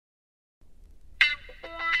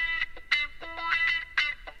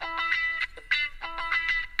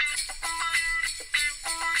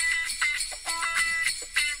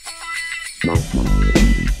Hey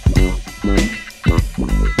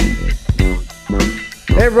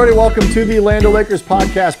everybody, welcome to the Land of Lakers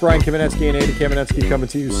podcast. Brian Kamenetsky and Andy Kamenetsky coming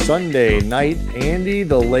to you Sunday night. Andy,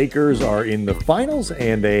 the Lakers are in the finals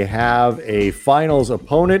and they have a finals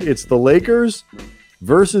opponent. It's the Lakers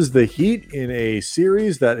versus the Heat in a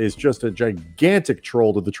series that is just a gigantic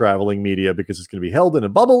troll to the traveling media because it's going to be held in a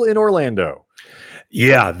bubble in Orlando.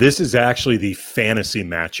 Yeah, this is actually the fantasy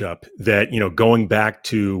matchup that, going back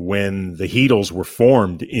to when the Heatles were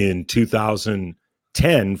formed in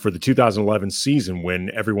 2010 for the 2011 season, when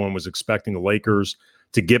everyone was expecting the Lakers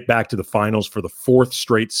to get back to the finals for the fourth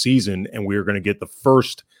straight season, and we were going to get the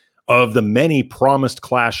first of the many promised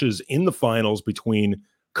clashes in the finals between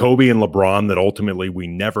Kobe and LeBron that ultimately we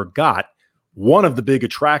never got. One of the big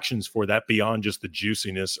attractions for that, beyond just the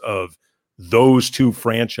juiciness of those two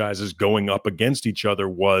franchises going up against each other,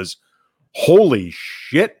 was holy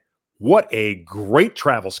shit, what a great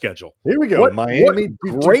travel schedule. Here we go. Miami,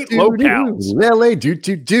 great locales. LA,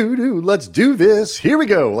 let's do this. Here we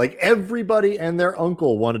go. Like everybody and their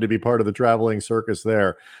uncle wanted to be part of the traveling circus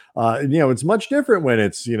there. It's much different when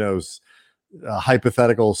it's, a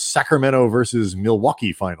hypothetical Sacramento versus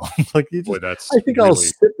Milwaukee final. I think I'll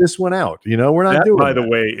sit this one out. We're not doing by that. The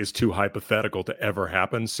way, is too hypothetical to ever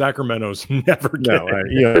happen. Sacramento's never getting. No,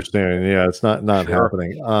 you understand. Yeah, it's not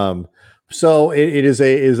happening. So it is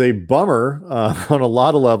a bummer on a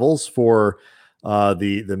lot of levels for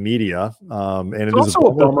the media, and it's also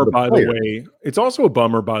a bummer by the way. It's also a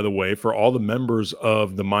bummer, by the way, for all the members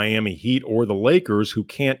of the Miami Heat or the Lakers who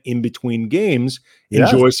can't, in between games,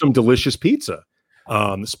 enjoy some delicious pizza.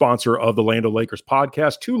 The sponsor of the Land of Lakers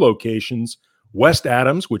podcast, 2 locations: West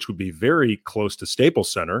Adams, which would be very close to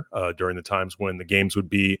Staples Center during the times when the games would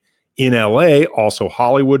be in LA. Also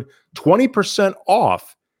Hollywood, 20%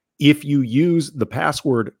 off if you use the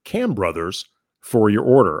password Cam Brothers for your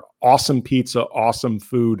order. Awesome pizza, awesome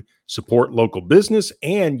food, support local business,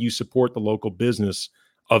 and you support the local business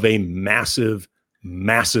of a massive,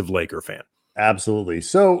 massive Laker fan. Absolutely.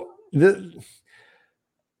 So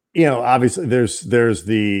obviously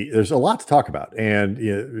there's a lot to talk about, and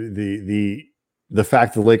the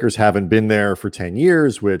fact the Lakers haven't been there for 10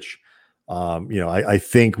 years, which I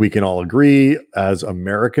think we can all agree as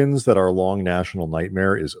Americans that our long national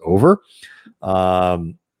nightmare is over.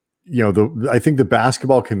 I think the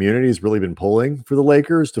basketball community has really been pulling for the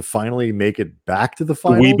Lakers to finally make it back to the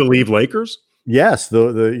final. Do we believe Lakers? Yes,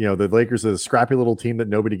 the Lakers are the scrappy little team that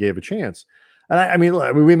nobody gave a chance. And I mean,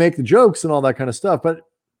 we make the jokes and all that kind of stuff, but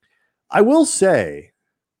I will say,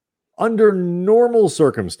 under normal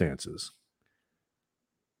circumstances,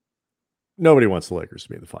 nobody wants the Lakers to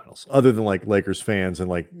be in the finals, other than like Lakers fans and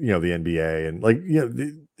the NBA and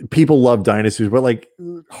people love dynasties, but like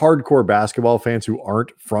hardcore basketball fans who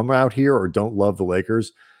aren't from out here or don't love the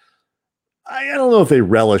Lakers, I don't know if they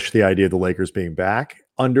relish the idea of the Lakers being back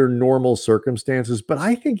under normal circumstances. But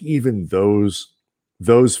I think even those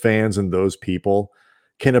fans and those people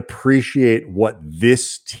can appreciate what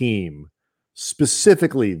this team,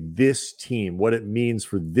 specifically this team, what it means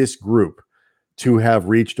for this group to have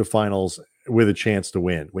reached a finals with a chance to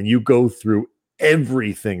win. When you go through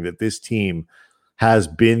everything that this team has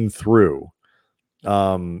been through,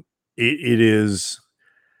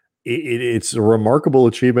 it's a remarkable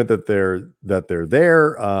achievement that they're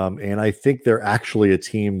there. And I think they're actually a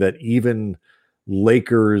team that even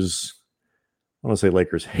Lakers, I don't want to say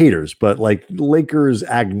Lakers haters, but like Lakers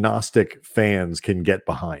agnostic fans can get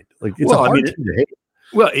behind. Like it's a hard team to hate.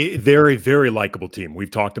 Well, they're a very likable team. We've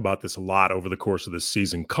talked about this a lot over the course of this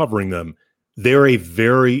season, covering them. They're a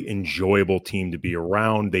very enjoyable team to be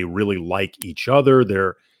around. They really like each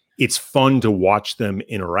other. It's fun to watch them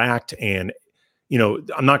interact. And,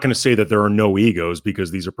 I'm not going to say that there are no egos,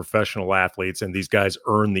 because these are professional athletes and these guys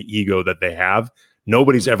earn the ego that they have.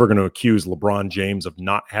 Nobody's ever going to accuse LeBron James of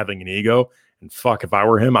not having an ego. And fuck, if I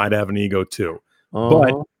were him, I'd have an ego too.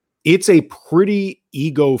 But it's a pretty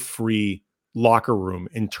ego-free locker room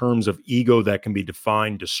in terms of ego that can be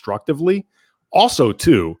defined destructively. Also,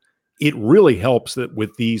 too, it really helps that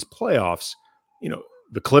with these playoffs,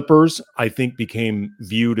 the Clippers, I think, became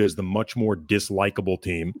viewed as the much more dislikable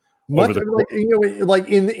team. Much like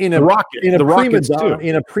in a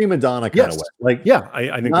prima donna kind of way. Like, yeah,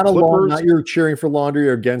 I think not you're cheering for laundry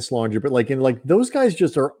or against laundry, but like those guys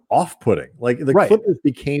just are off-putting. Like the Clippers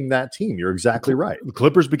became that team. You're exactly right. The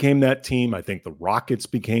Clippers became that team. I think the Rockets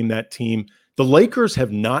became that team. The Lakers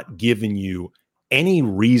have not given you any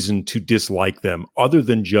reason to dislike them other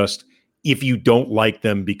than just if you don't like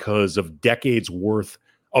them because of decades worth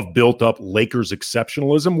of built up Lakers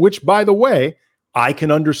exceptionalism, which, by the way, I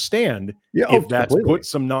can understand if that's put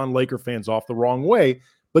some non-Laker fans off the wrong way.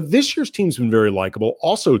 But this year's team's been very likable.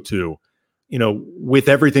 Also, too, with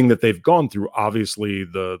everything that they've gone through, obviously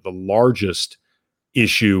the largest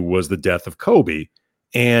issue was the death of Kobe.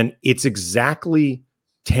 And it's exactly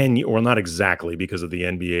 10, or not exactly because of the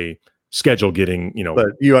NBA schedule getting, but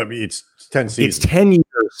it's 10 seasons. It's 10 years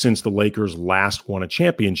since the Lakers last won a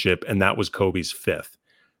championship, and that was Kobe's 5th.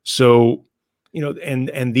 So,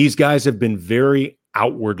 and these guys have been very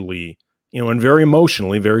outwardly, and very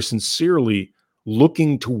emotionally, very sincerely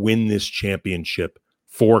looking to win this championship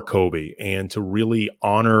for Kobe and to really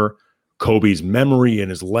honor Kobe's memory and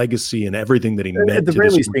his legacy and everything that he meant. At the very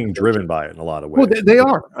least, being driven by it in a lot of ways. Well, they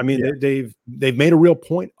are. I mean, they've made a real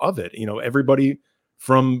point of it. Everybody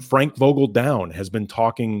from Frank Vogel down has been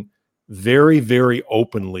talking very, very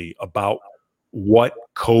openly about what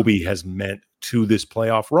Kobe has meant to this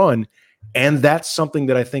playoff run. And that's something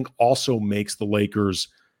that I think also makes the Lakers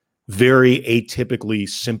very atypically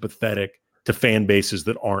sympathetic to fan bases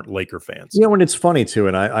that aren't Laker fans. And it's funny too,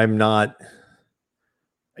 and I'm not.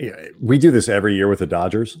 We do this every year with the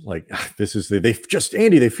Dodgers. Like they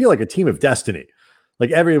feel like a team of destiny. Like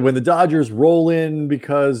when the Dodgers roll in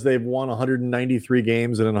because they've won 193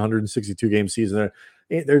 games in a 162 game season,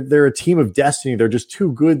 they're a team of destiny. They're just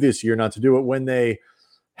too good this year not to do it. When they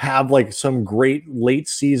have like some great late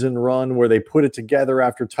season run where they put it together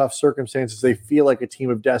after tough circumstances, they feel like a team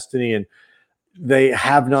of destiny. And they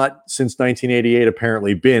have not since 1988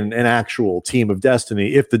 apparently been an actual team of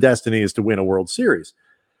destiny if the destiny is to win a World Series.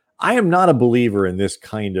 I am not a believer in this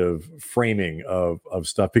kind of framing of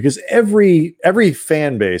stuff, because every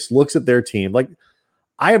fan base looks at their team. Like,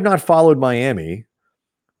 I have not followed Miami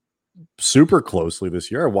super closely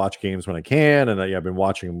this year. I watch games when I can, and I've been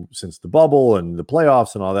watching them since the bubble and the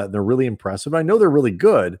playoffs and all that. And they're really impressive. I know they're really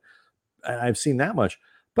good. I've seen that much,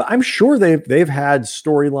 but I'm sure they've had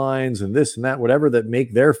storylines and this and that, whatever, that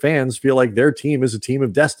make their fans feel like their team is a team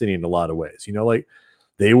of destiny in a lot of ways. Like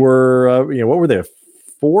they were, what were they?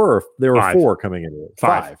 There were 4 coming into it.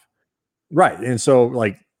 5. Right. And so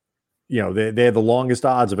they had the longest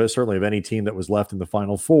odds of it, certainly of any team that was left in the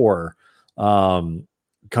Final Four,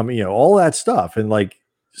 coming, all that stuff. And like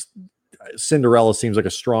Cinderella seems like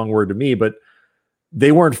a strong word to me, but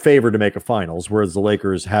they weren't favored to make a finals, whereas the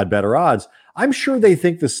Lakers had better odds. I'm sure they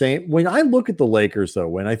think the same. When I look at the Lakers, though,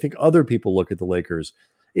 when I think other people look at the Lakers,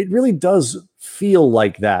 it really does feel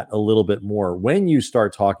like that a little bit more when you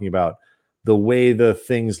start talking about the way the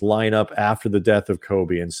things line up after the death of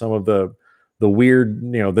Kobe and some of the weird,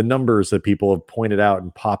 the numbers that people have pointed out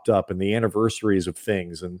and popped up and the anniversaries of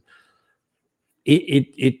things. And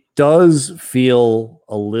it does feel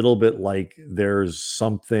a little bit like there's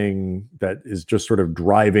something that is just sort of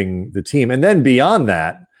driving the team. And then beyond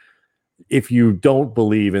that, if you don't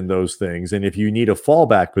believe in those things and if you need a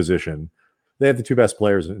fallback position, they have the 2 best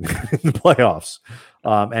players in the playoffs,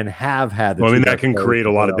 and have had. That can create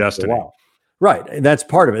a lot of destiny. Right. And that's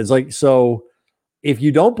part of it. It's like, so if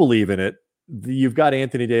you don't believe in it, you've got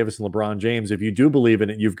Anthony Davis and LeBron James. If you do believe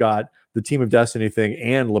in it, you've got the team of destiny thing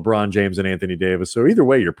and LeBron James and Anthony Davis. So either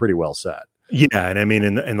way, you're pretty well set. Yeah. And I mean,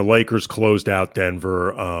 and the Lakers closed out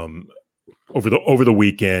Denver over the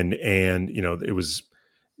weekend. And, it was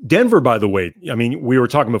Denver, by the way. I mean, we were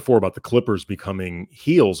talking before about the Clippers becoming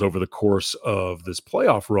heels over the course of this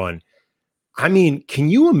playoff run. I mean,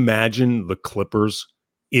 can you imagine the Clippers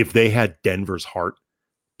if they had Denver's heart?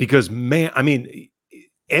 Because, man, I mean,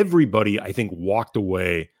 everybody, I think, walked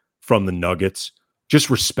away from the Nuggets just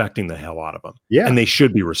respecting the hell out of them. Yeah. And they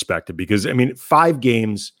should be respected because, I mean, 5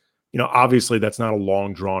 games, obviously that's not a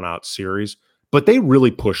long drawn out series, but they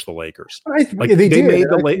really pushed the Lakers. They made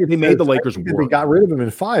the Lakers work. They got rid of them in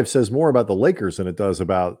 5 says more about the Lakers than it does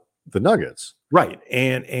about the Nuggets. Right.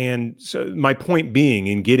 And so my point being,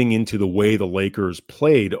 in getting into the way the Lakers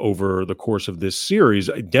played over the course of this series,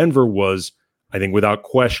 Denver was, I think, without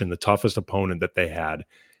question, the toughest opponent that they had.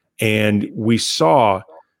 And we saw,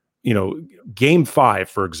 game 5,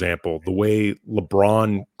 for example, the way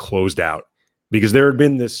LeBron closed out, because there had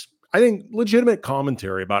been this, I think, legitimate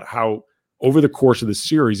commentary about how over the course of the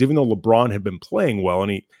series, even though LeBron had been playing well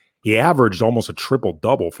and he averaged almost a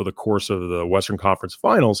triple-double for the course of the Western Conference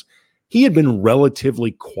Finals, he had been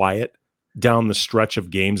relatively quiet down the stretch of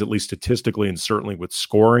games, at least statistically and certainly with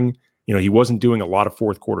scoring. He wasn't doing a lot of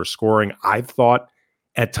fourth quarter scoring. I've thought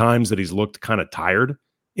at times that he's looked kind of tired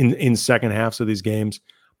in second halves of these games.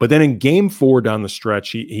 But then in game 4 down the stretch,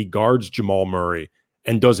 he guards Jamal Murray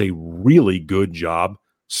and does a really good job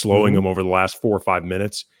slowing him over the last 4 or 5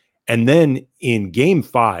 minutes. And then in game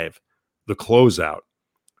 5, the closeout,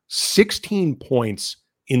 16 points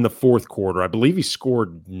in the fourth quarter. I believe he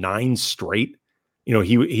scored 9 straight.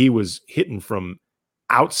 He was hitting from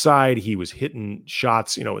outside. He was hitting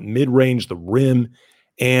shots, in mid-range, the rim.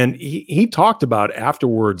 And he talked about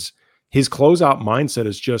afterwards, his closeout mindset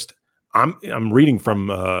is just, I'm reading from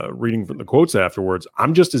the quotes afterwards.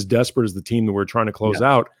 I'm just as desperate as the team that we're trying to close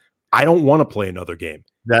out. I don't want to play another game.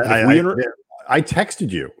 I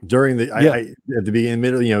texted you during at the beginning,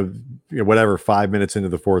 middle, whatever, 5 minutes into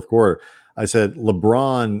the fourth quarter. I said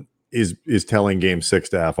LeBron is telling Game 6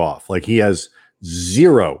 to F off. Like, he has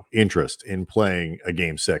zero interest in playing a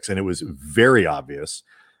Game 6, and it was very obvious.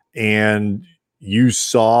 And you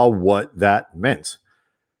saw what that meant.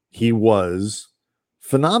 He was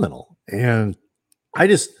phenomenal. And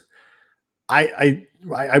we've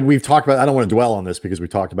talked about, I don't want to dwell on this because we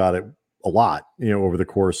talked about it a lot, over the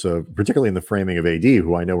course of, particularly in the framing of AD,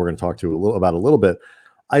 who I know we're going to talk to a little bit.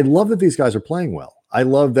 I love that these guys are playing well. I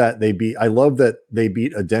love that they beat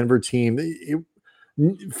a Denver team.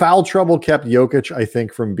 Foul trouble kept Jokic, I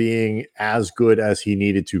think, from being as good as he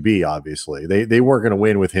needed to be. Obviously, they weren't going to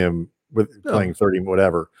win with him playing 30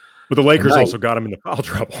 whatever. But the Lakers also got him into foul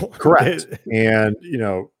trouble. Correct. And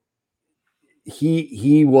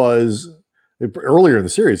he was, earlier in the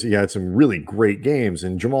series, he had some really great games,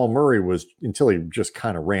 and Jamal Murray was, until he just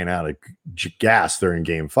kind of ran out of gas there in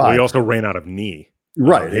Game 5. Well, he also ran out of knee.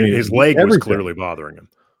 Right. His leg was clearly bothering him.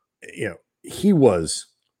 He was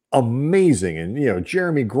amazing. And,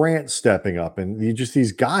 Jeremy Grant stepping up, and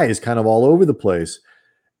these guys kind of all over the place.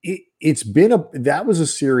 That was a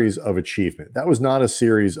series of achievement. That was not a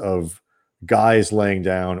series of guys laying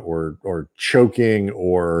down or choking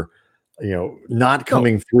or, not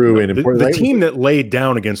coming through. And the team that laid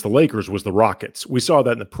down against the Lakers was the Rockets. We saw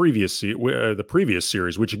that in the previous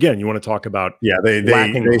series, which, again, you want to talk about. Yeah, they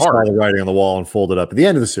saw the writing on the wall and folded up at the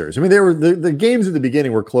end of the series. I mean, they were the games at the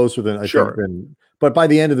beginning were closer than I think, but by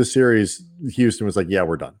the end of the series, Houston was like, yeah,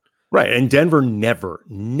 we're done. Right. And Denver never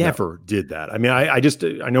did that. I mean,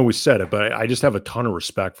 I know we said it, but I just have a ton of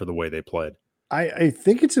respect for the way they played. I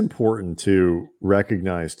think it's important to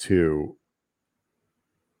recognize too,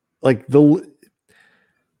 like the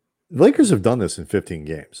Lakers have done this in 15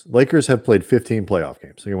 games. Lakers have played 15 playoff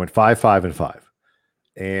games. They went 5-5-5.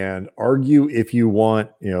 And argue if you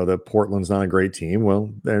want, that Portland's not a great team.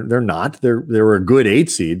 Well, they're not. They were a good 8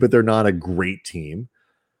 seed, but they're not a great team.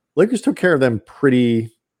 Lakers took care of them pretty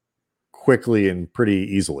quickly and pretty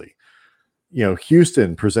easily.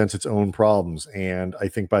 Houston presents its own problems, and I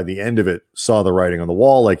think by the end of it saw the writing on the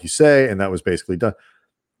wall, like you say, and that was basically done.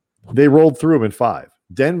 They rolled through them in 5.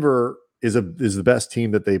 Denver is the best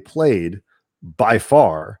team that they played by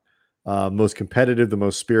far, most competitive, the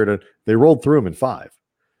most spirited. They rolled through them in 5.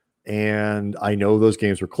 And I know those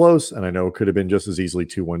games were close, and I know it could have been just as easily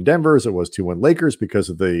 2-1 Denver as it was 2-1 Lakers because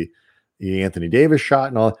of the Anthony Davis shot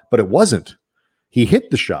and all, but it wasn't. He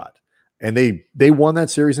hit the shot, and they won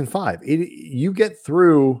that series in 5. You get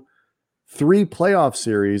through 3 playoff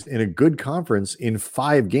series in a good conference in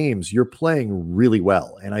 5 games, you're playing really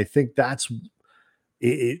well. And I think that's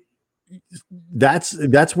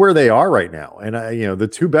where they are right now. And the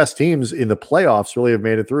 2 best teams in the playoffs really have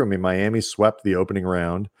made it through. I mean, Miami swept the opening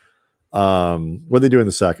round. What did they do in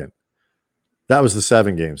the second? That was the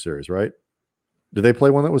 7-game series, right? Did they play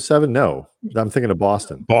one that was 7? No, I'm thinking of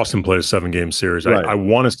Boston. Boston played a 7-game series. Right. I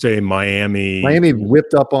want to say Miami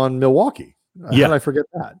whipped up on Milwaukee. How did I forget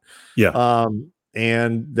that? Yeah.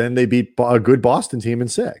 And then they beat a good Boston team in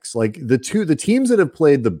 6. Like the teams that have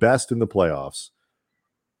played the best in the playoffs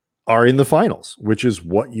are in the finals, which is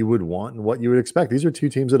what you would want and what you would expect. These are 2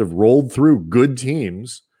 teams that have rolled through good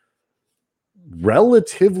teams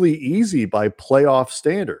relatively easy by playoff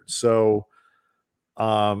standards. So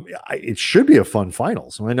it should be a fun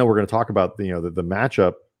finals. And I know we're going to talk about the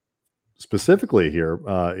matchup specifically here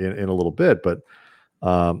in a little bit, but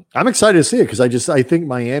I'm excited to see it because I think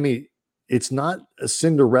Miami, it's not a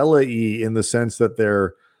Cinderella-y in the sense that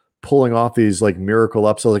they're pulling off these like miracle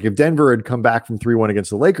upsets. Like if Denver had come back from 3-1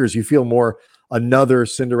 against the Lakers, you feel more another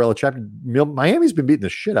Cinderella chapter. Miami's been beating the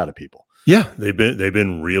shit out of people. Yeah, they've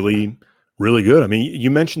been really, really good. I mean, you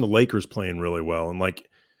mentioned the Lakers playing really well, and like,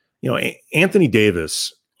 Anthony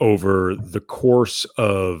Davis over the course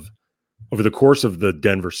of the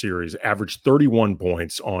Denver series averaged 31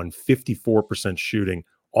 points on 54% shooting,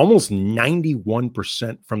 almost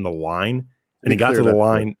 91% from the line, and he got to the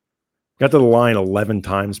line 11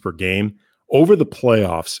 times per game over the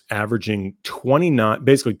playoffs, averaging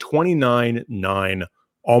 29,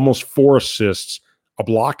 almost 4 assists, a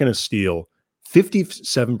block and a steal,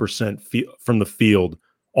 57% from the field,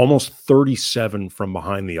 almost 37 from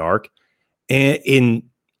behind the arc. And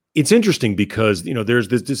it's interesting because,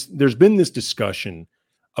 there's been this discussion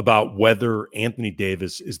about whether Anthony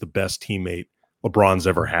Davis is the best teammate LeBron's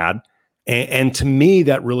ever had. And to me,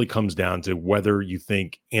 that really comes down to whether you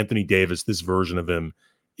think Anthony Davis, this version of him,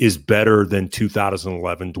 is better than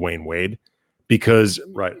 2011 Dwayne Wade, because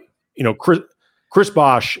Right. Chris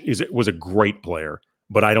Bosh was a great player,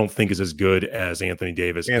 but I don't think is as good as Anthony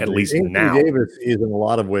Davis, at least now. Anthony Davis is in a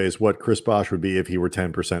lot of ways what Chris Bosh would be if he were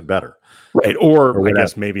 10% better. Right. Or I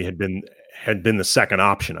guess maybe had been the second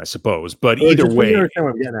option, I suppose. But either way, you understand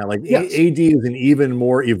what I'm getting at. Like, yes. AD is an even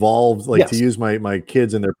more evolved, like, to use my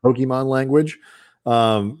kids in their Pokemon language.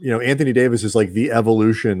 Anthony Davis is like the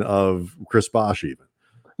evolution of Chris Bosh, even.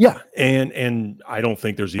 Yeah, and I don't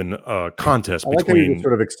think there's even a contest between. How you're just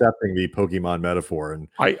sort of accepting the Pokemon metaphor, and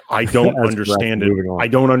I don't understand it. I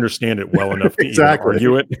don't understand it well enough to even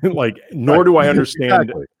argue it. Nor do I understand.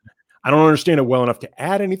 Exactly. I don't understand it well enough to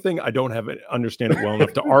add anything. I don't understand it well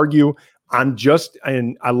enough to argue.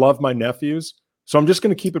 And I love my nephews, so I'm just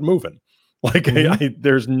going to keep it moving.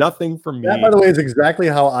 There's nothing for me. That, by the way, is exactly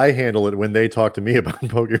how I handle it when they talk to me about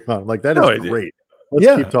Pokemon. I'm like, that is great.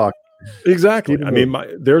 Let's keep talking. Exactly. I mean,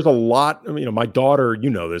 there's a lot. My daughter,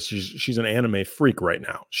 this. She's an anime freak right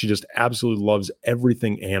now. She just absolutely loves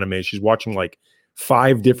everything anime. She's watching like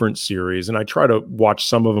 5 different series, and I try to watch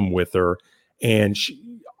some of them with her. And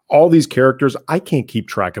all these characters, I can't keep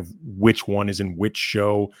track of which one is in which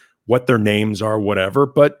show, what their names are, whatever.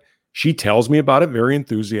 But she tells me about it very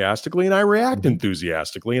enthusiastically, and I react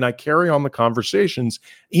enthusiastically, and I carry on the conversations,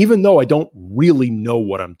 even though I don't really know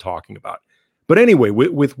what I'm talking about. But anyway,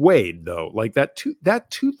 with Wade, though, like that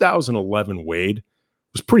 2011 Wade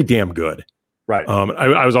was pretty damn good. Right.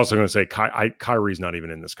 I was also going to say Kyrie's not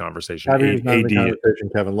even in this conversation. Kyrie's not in the conversation.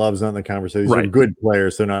 Kevin Love's not in the conversation. These are good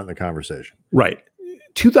players. They're not in the conversation. Right.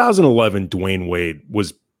 2011 Dwayne Wade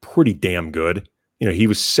was pretty damn good. He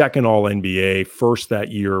was second All NBA, first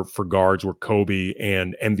that year for guards were Kobe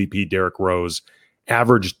and MVP Derrick Rose,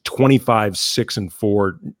 averaged 25, 6 and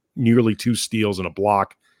 4, nearly 2 steals and a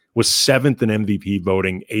block. Was 7th in MVP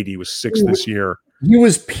voting. AD was 6th this year. He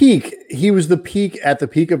was peak. He was the peak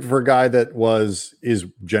for a guy that is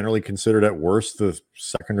generally considered at worst the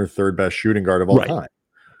second or third best shooting guard of all time.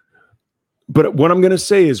 But what I'm going to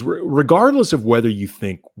say is, regardless of whether you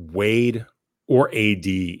think Wade or AD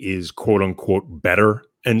is quote unquote better,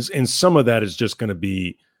 and some of that is just going to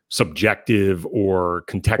be subjective or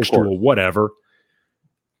contextual, whatever.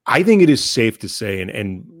 I think it is safe to say,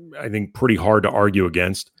 and I think pretty hard to argue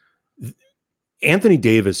against, Anthony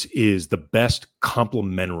Davis is the best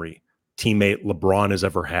complementary teammate LeBron has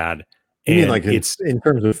ever had. And it's in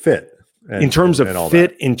terms of fit, in terms of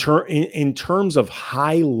fit, in terms of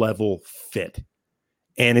high level fit.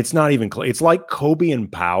 And it's not even close. It's like Kobe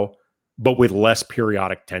and Pau, but with less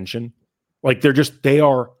periodic tension. Like they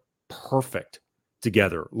are perfect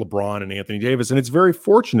together, LeBron and Anthony Davis. And it's very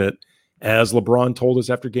fortunate, as LeBron told us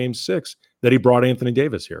after Game 6, that he brought Anthony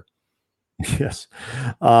Davis here. Yes.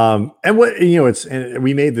 And and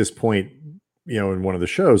we made this point, in one of the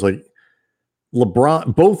shows, like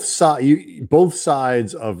LeBron, both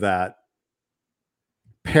sides of that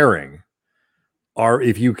pairing are,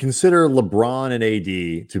 if you consider LeBron and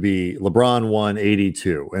AD to be LeBron 1, AD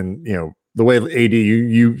 2, and the way AD,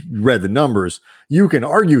 you read the numbers, you can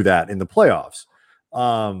argue that in the playoffs.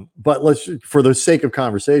 But let's, for the sake of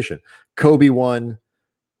conversation, Kobe 1,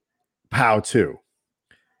 Pau 2.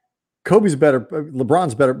 Kobe's better.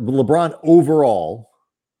 LeBron's better. LeBron overall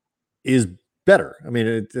is better. I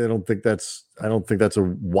mean, I don't think that's a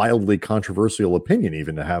wildly controversial opinion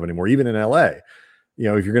even to have anymore. Even in LA, if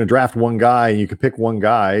you're going to draft one guy and you could pick one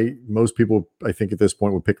guy, most people, I think, at this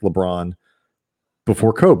point would pick LeBron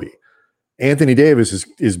before Kobe. Anthony Davis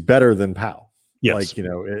is better than Pau. Yes.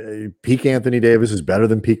 Peak Anthony Davis is better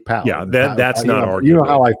than peak Pau. Yeah, that's not arguable. You know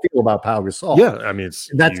how I feel about Pau Gasol. Yeah, I mean,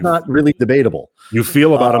 that's not really debatable. You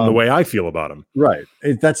feel about him the way I feel about him. Right.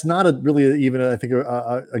 That's not I think,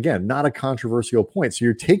 again, not a controversial point. So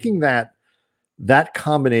you're taking that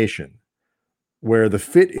combination where the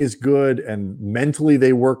fit is good and mentally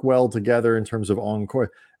they work well together in terms of on-court,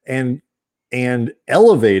 and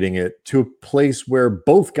elevating it to a place where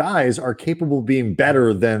both guys are capable of being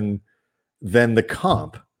better than the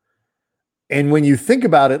comp. And when you think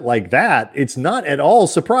about it like that, it's not at all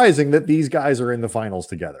surprising that these guys are in the finals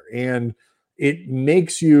together. And it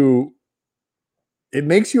makes you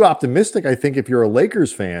optimistic, I think, if you're a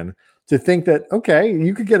Lakers fan, to think that, okay,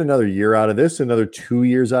 you could get another year out of this, another 2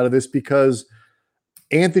 years out of this, because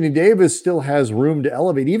Anthony Davis still has room to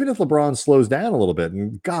elevate, even if LeBron slows down a little bit.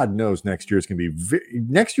 And God knows next year could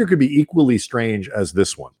be equally strange as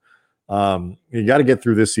this one. You got to get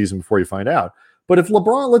through this season before you find out. But if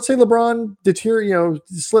let's say LeBron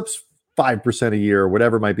slips 5% a year, or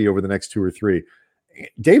whatever it might be over the next 2 or 3,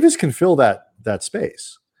 Davis can fill that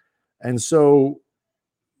space. And so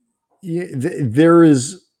there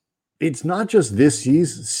is, it's not just this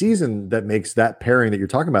season that makes that pairing that you're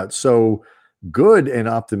talking about so good and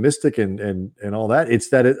optimistic and all that. It's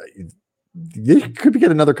that they could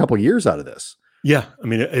get another couple years out of this. Yeah, I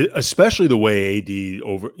mean, especially the way AD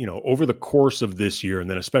over the course of this year, and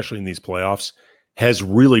then especially in these playoffs, has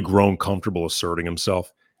really grown comfortable asserting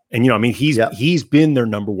himself. And I mean, he's been their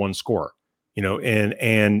number one scorer.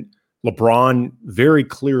 And LeBron very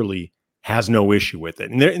clearly has no issue with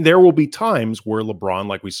it. And there will be times where LeBron,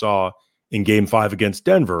 like we saw in Game 5 against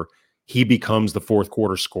Denver, he becomes the fourth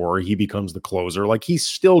quarter scorer. He becomes the closer. Like, he's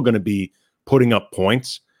still going to be putting up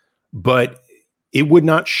points, but it would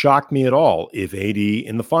not shock me at all if AD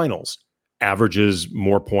in the finals averages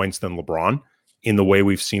more points than LeBron in the way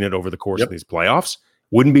we've seen it over the course of these playoffs.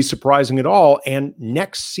 Wouldn't be surprising at all. And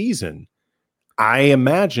next season, I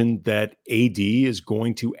imagine that AD is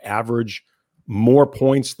going to average more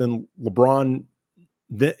points than LeBron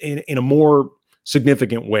in a more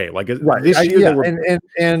significant way. Like this year,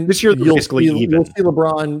 this year you'll basically see, even. You'll see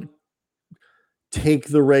LeBron take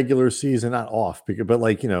the regular season not off, but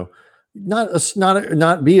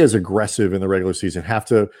not be as aggressive in the regular season, have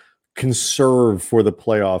to conserve for the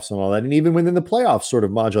playoffs and all that. And even within the playoffs sort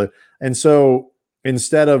of modulate. And so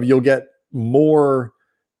instead of getting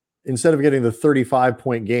the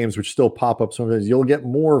 35-point games, which still pop up sometimes, you'll get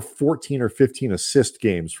more 14 or 15 assist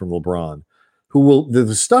games from LeBron, who will,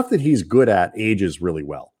 the stuff that he's good at ages really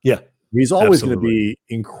well. Yeah. He's always going to be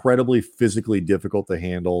incredibly physically difficult to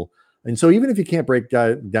handle. And so even if you can't break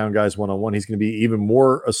down guys one-on-one, he's going to be even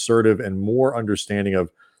more assertive and more understanding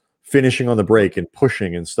of finishing on the break and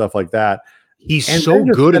pushing and stuff like that. He's so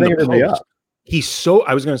good in the post.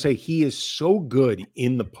 I was going to say, he is so good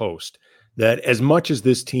in the post that as much as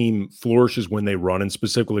this team flourishes when they run, and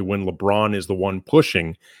specifically when LeBron is the one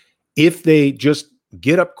pushing, if they just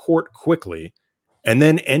get up court quickly and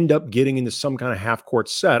then end up getting into some kind of half-court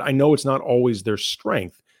set, I know it's not always their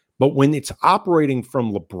strength, but when it's operating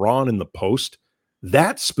from LeBron in the post,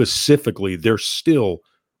 that specifically, they're still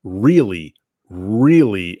really,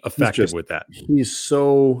 really effective with that. He's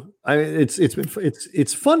so, I mean,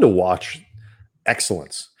 it's fun to watch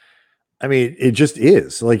excellence. I mean, it just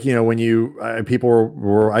is. Like, when people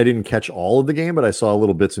were, I didn't catch all of the game, but I saw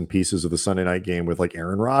little bits and pieces of the Sunday night game with like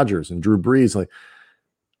Aaron Rodgers and Drew Brees. Like,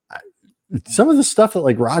 some of the stuff that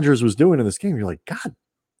like Rodgers was doing in this game, you're like, God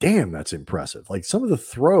damn, that's impressive. Like some of the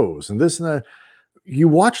throws and this and that. You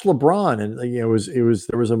watch LeBron and there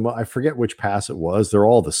was I forget which pass it was. They're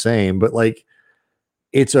all the same, but like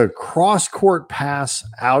it's a cross court pass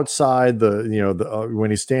outside when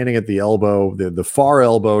he's standing at the elbow, the far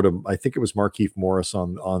elbow to, I think it was Markieff Morris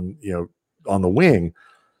on the wing.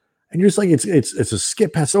 And you're just like, it's a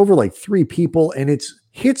skip pass over like three people, and it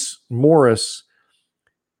hits Morris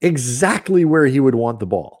exactly where he would want the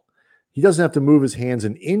ball. He doesn't have to move his hands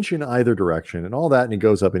an inch in either direction and all that, and he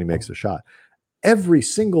goes up and he makes a shot. Every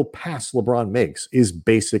single pass LeBron makes is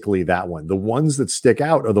basically that one. The ones that stick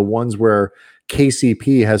out are the ones where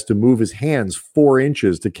KCP has to move his hands 4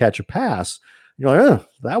 inches to catch a pass. You're like, oh,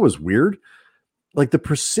 that was weird. Like the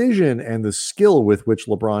precision and the skill with which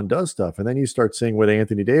LeBron does stuff. And then you start seeing what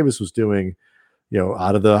Anthony Davis was doing,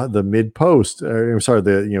 out of the mid post,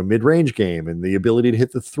 mid-range game, and the ability to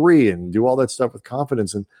hit the three and do all that stuff with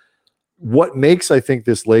confidence. And what makes, I think,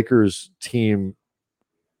 this Lakers team,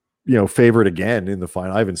 favored again in the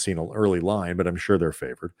final, I haven't seen an early line, but I'm sure they're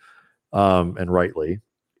favored, and rightly,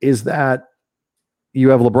 is that you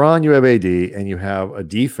have LeBron, you have AD, and you have a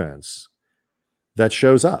defense that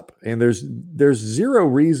shows up. And there's zero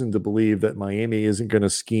reason to believe that Miami isn't going to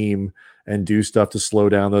scheme and do stuff to slow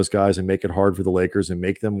down those guys and make it hard for the Lakers and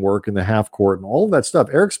make them work in the half court and all of that stuff.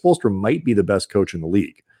 Eric Spoelstra might be the best coach in the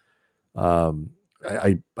league.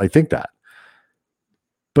 I think that.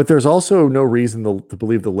 But there's also no reason to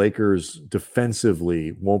believe the Lakers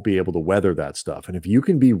defensively won't be able to weather that stuff. And if you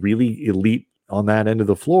can be really elite on that end of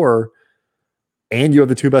the floor and you have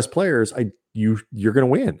the two best players, you're going to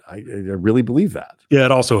win. I really believe that. Yeah,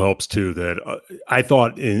 it also helps too that I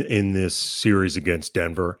thought in this series against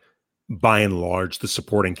Denver, by and large, the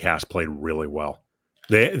supporting cast played really well.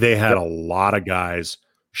 They had a lot of guys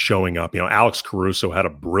showing up. Alex Caruso had a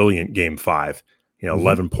brilliant Game 5.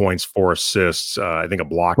 11 points, 4 assists, I think a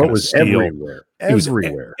block and a steal.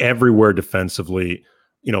 Everywhere defensively.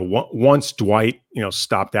 Once Dwight,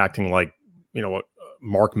 stopped acting like,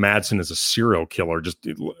 Mark Madsen is a serial killer, just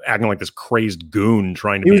acting like this crazy goon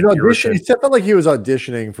trying to be auditioning. It felt like he was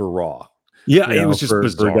auditioning for Raw. Yeah, it was just for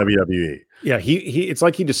bizarre. WWE. Yeah, he it's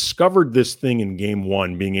like he discovered this thing in Game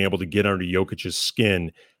 1, being able to get under Jokic's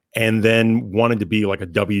skin, and then wanted to be like a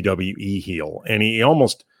WWE heel. And he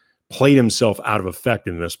almost played himself out of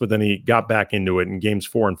effectiveness, but then he got back into it, and games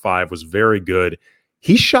 4 and 5 was very good.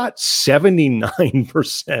 He shot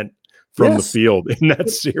 79% from the field in that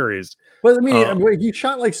series. Well, I mean, he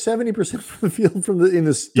shot like 70% from the field during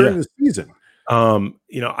the season.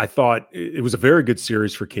 I thought it was a very good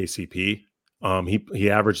series for KCP. He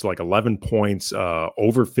averaged like 11 points,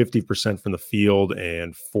 over 50% from the field,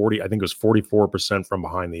 and 44% from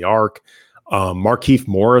behind the arc. Markieff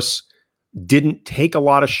Morris didn't take a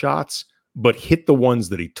lot of shots, but hit the ones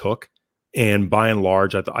that he took. And by and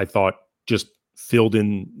large, I thought just filled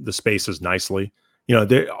in the spaces nicely.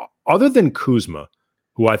 Other than Kuzma,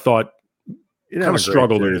 who I thought kind of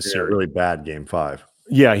struggled in this series. Really bad game 5.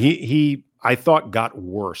 Yeah, he I thought got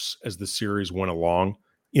worse as the series went along.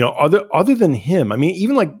 Other than him, I mean,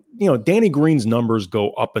 even like, Danny Green's numbers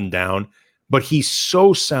go up and down, but he's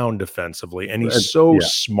so sound defensively and he's so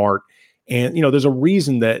smart. And, there's a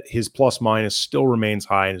reason that his plus minus still remains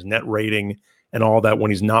high and his net rating and all that when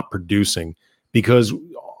he's not producing, because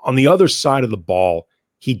on the other side of the ball,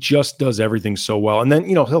 he just does everything so well. And then,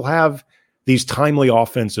 he'll have these timely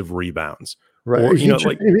offensive rebounds. Right. Or,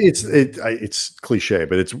 it's cliche,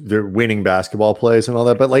 but they're winning basketball plays and all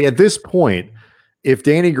that. But like at this point, if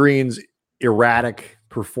Danny Green's erratic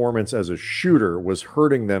performance as a shooter was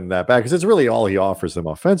hurting them that bad, because it's really all he offers them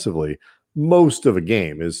offensively, most of a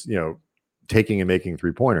game is, taking and making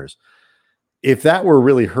 3-pointers. If that were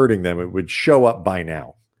really hurting them, it would show up by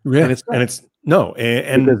now. Yeah. And it's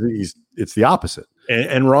it's the opposite.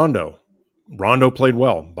 And Rondo played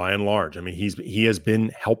well by and large. I mean, he has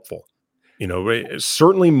been helpful,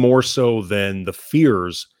 certainly more so than the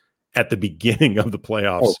fears at the beginning of the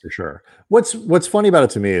playoffs. Oh, for sure. What's funny about it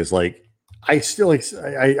to me is like, I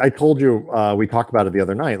told you, we talked about it the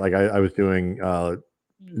other night. Like I was doing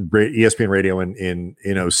ESPN radio in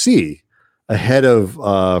OC ahead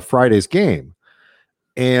of Friday's game,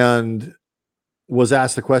 and was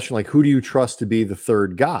asked the question, like, who do you trust to be the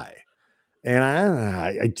third guy? And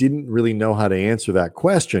I didn't really know how to answer that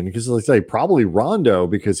question, because let's say probably Rondo,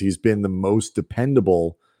 because he's been the most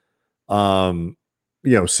dependable,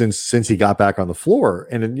 since he got back on the floor.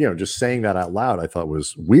 And just saying that out loud, I thought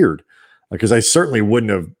was weird, because I certainly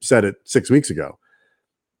wouldn't have said it 6 weeks ago.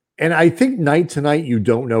 And I think night to night, you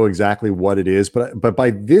don't know exactly what it is, but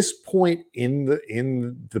by this point in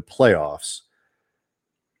the playoffs,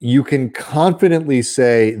 you can confidently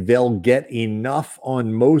say they'll get enough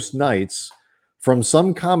on most nights from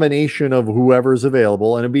some combination of whoever's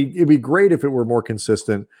available. And it'd be great if it were more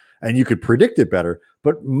consistent and you could predict it better.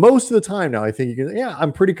 But most of the time now, I think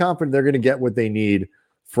I'm pretty confident they're going to get what they need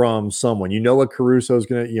from someone. What Caruso's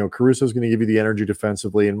going to give you the energy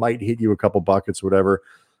defensively and might hit you a couple buckets, whatever,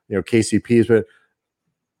 KCPs,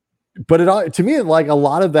 but it to me, like a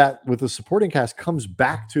lot of that with the supporting cast comes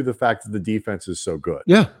back to the fact that the defense is so good.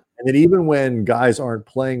 Yeah. And that even when guys aren't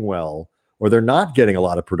playing well or they're not getting a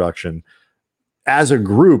lot of production, as a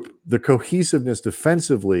group, the cohesiveness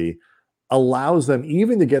defensively allows them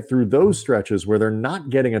even to get through those stretches where they're not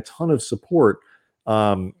getting a ton of support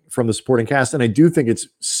from the supporting cast. And I do think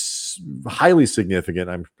it's highly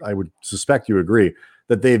significant. I would suspect you agree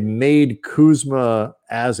that they've made Kuzma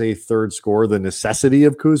as a third scorer, the necessity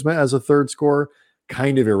of Kuzma as a third scorer,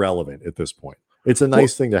 kind of irrelevant at this point. It's a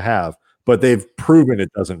nice thing to have, but they've proven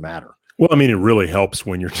it doesn't matter. Well, I mean, it really helps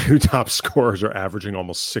when your two top scorers are averaging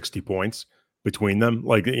almost 60 points between them.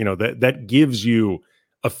 Like, that gives you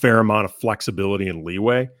a fair amount of flexibility and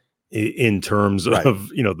leeway in terms of,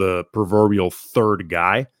 the proverbial third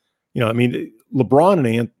guy. I mean,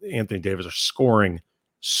 LeBron and Anthony Davis are scoring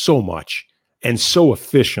so much and so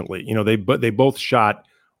efficiently. They both shot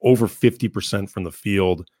over 50% from the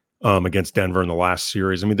field against Denver in the last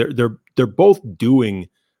series. I mean, they're both doing,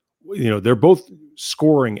 they're both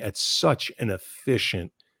scoring at such an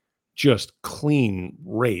efficient, just clean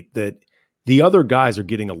rate that the other guys are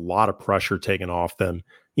getting a lot of pressure taken off them.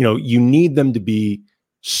 You need them to be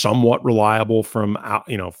somewhat reliable from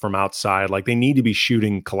outside. Like they need to be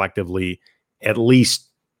shooting collectively at least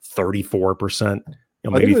 34%.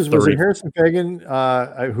 I think was it Harrison Fagan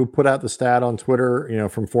who put out the stat on Twitter,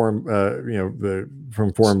 from Forum,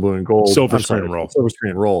 from Forum Blue and Gold, Silver Screen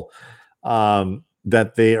and Roll,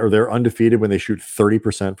 that they're undefeated when they shoot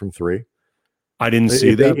 30% from three. I didn't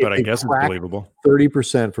see that, but I guess it's believable.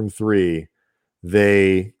 30% from three,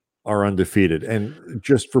 they are undefeated. And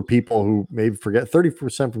just for people who maybe forget,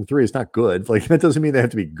 30% from three is not good. Like that doesn't mean they have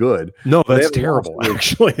to be good. No, that's terrible.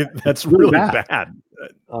 Actually, that's really bad.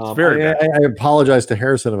 It's very bad. I apologize to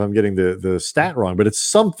Harrison if I'm getting the stat wrong, but it's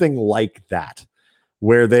something like that,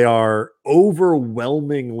 where they are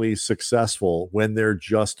overwhelmingly successful when they're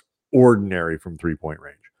just ordinary from 3-point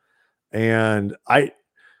range. And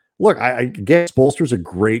look, I guess Spoelstra's a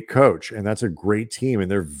great coach, and that's a great team,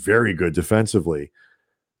 and they're very good defensively.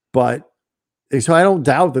 But so I don't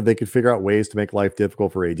doubt that they could figure out ways to make life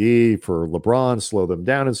difficult for AD, for LeBron, slow them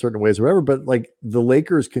down in certain ways, or whatever. But like the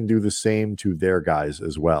Lakers can do the same to their guys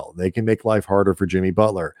as well. They can make life harder for Jimmy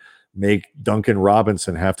Butler, make Duncan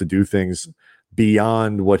Robinson have to do things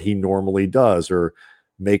beyond what he normally does, or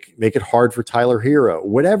make it hard for Tyler Hero,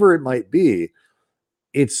 whatever it might be.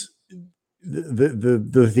 It's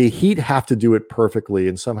the Heat have to do it perfectly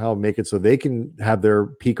and somehow make it so they can have their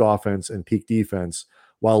peak offense and peak defense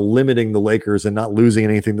while limiting the Lakers and not losing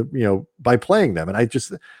anything, by playing them. And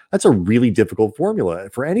that's a really difficult formula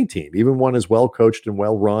for any team, even one as well coached and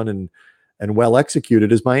well run and well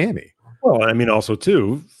executed as Miami. Well, I mean, also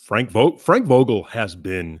too, Frank Vogel has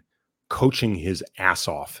been coaching his ass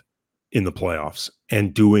off in the playoffs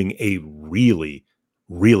and doing a really,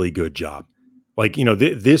 really good job. Like,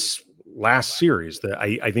 this last series, that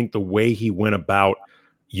I think the way he went about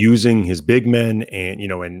using his big men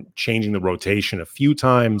and changing the rotation a few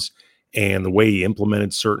times, and the way he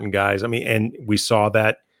implemented certain guys. I mean, and we saw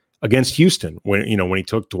that against Houston when he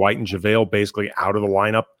took Dwight and JaVale basically out of the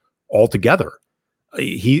lineup altogether.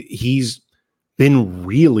 He's been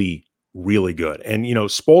really, really good. And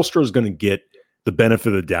Spoelstra is going to get the benefit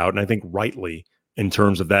of the doubt, and I think rightly, in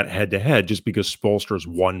terms of that head-to-head, just because Spoelstra's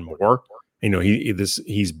won more.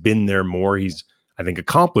 He's been there more. He's, I think,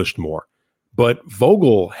 accomplished more. But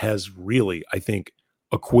Vogel has really, I think,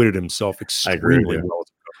 acquitted himself extremely well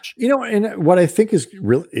as a coach. And what I think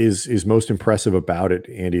is most impressive about it,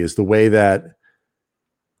 Andy, is the way that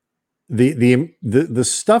the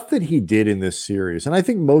stuff that he did in this series, and I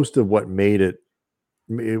think most of what made it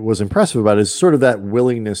was impressive about it is sort of that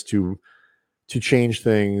willingness to change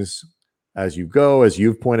things as you go, as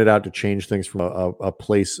you've pointed out, to change things from a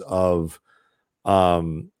place of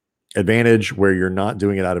advantage where you're not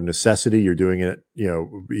doing it out of necessity. You're doing it,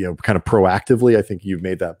 kind of proactively. I think you've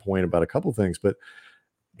made that point about a couple of things, but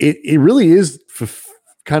it really is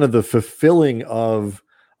kind of the fulfilling of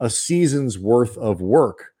a season's worth of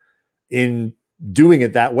work in doing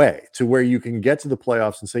it that way, to where you can get to the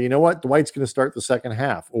playoffs and say, you know what, Dwight's going to start the second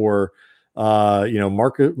half, or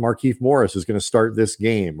Markieff Morris is going to start this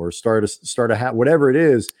game, or start a half, whatever it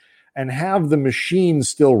is, and have the machine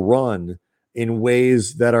still run in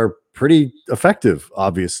ways that are pretty effective.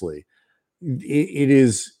 Obviously,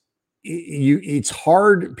 it's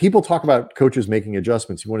hard. People talk about coaches making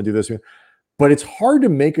adjustments. You want to do this, but it's hard to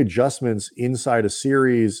make adjustments inside a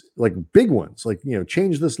series, like big ones, like,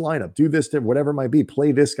 change this lineup, do this, whatever it might be,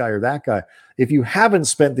 play this guy or that guy, if you haven't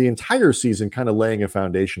spent the entire season kind of laying a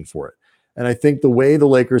foundation for it. And I think the way the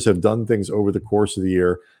Lakers have done things over the course of the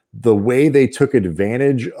year, the way they took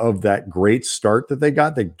advantage of that great start that they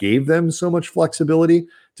got, that gave them so much flexibility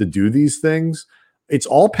to do these things, it's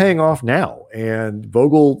all paying off now. And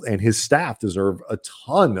Vogel and his staff deserve a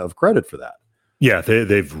ton of credit for that. Yeah,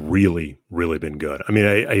 they've really, really been good. I mean,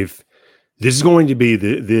 this is going to be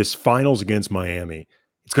this finals against Miami.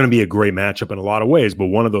 It's going to be a great matchup in a lot of ways, but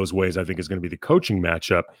one of those ways I think is going to be the coaching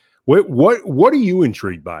matchup. What are you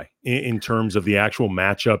intrigued by in terms of the actual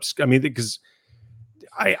matchups? I mean, because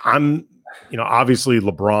I'm obviously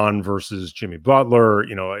LeBron versus Jimmy Butler.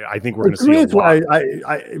 I think we're going to see a lot.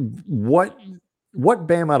 What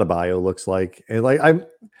Bam Adebayo looks like, and like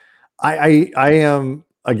I am,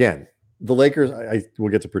 again, the Lakers. I will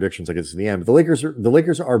get to predictions, I guess, at the end. But the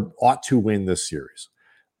Lakers ought to win this series.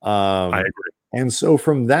 I agree. And so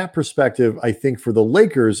from that perspective, I think for the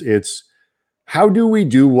Lakers, it's how do we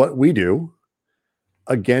do what we do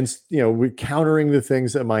against, we're countering the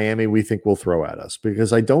things that Miami we think will throw at us.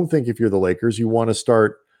 Because I don't think if you're the Lakers, you want to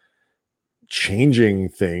start changing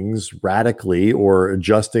things radically or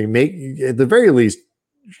adjusting, at the very least,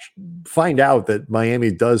 find out that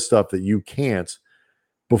Miami does stuff that you can't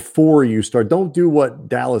before you start. Don't do what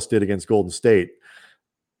Dallas did against Golden State,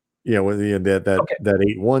 that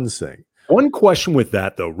 8-1 thing. One question with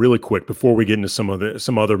that, though, really quick, before we get into some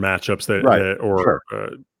other matchups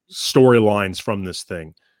storylines from this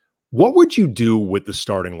thing. What would you do with the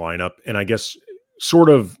starting lineup? And I guess sort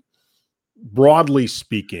of broadly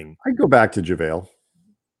speaking, I'd go back to JaVale.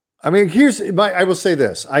 I mean, I will say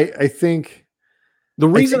this. I think the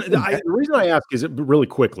reason I ask is it really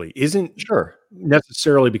quickly isn't sure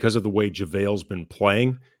necessarily because of the way JaVale's been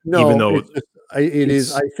playing. No, even though it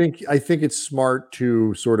is. I think it's smart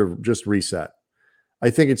to sort of just reset. I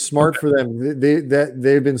think it's smart for them.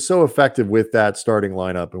 They've been so effective with that starting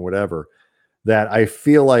lineup and whatever that I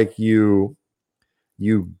feel like you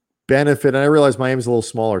benefit. And I realize Miami's a little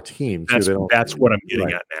smaller team too. That's what I'm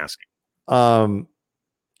getting at and asking.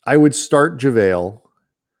 I would start JaVale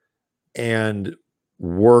and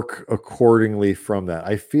work accordingly from that.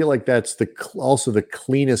 I feel like that's also the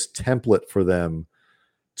cleanest template for them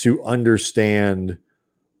to understand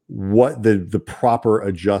what the proper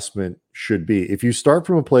adjustment should be. If you start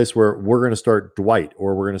from a place where we're going to start Dwight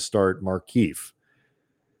or we're going to start Markieff,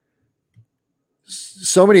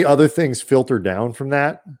 so many other things filter down from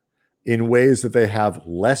that in ways that they have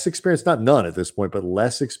less experience, not none at this point, but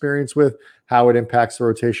less experience with how it impacts the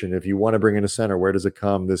rotation. If you want to bring in a center, where does it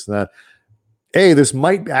come? This and that. This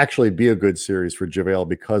might actually be a good series for JaVale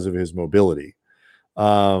because of his mobility.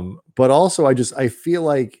 But also I feel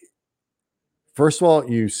like, first of all,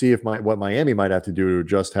 you see what Miami might have to do to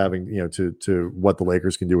adjust having, to what the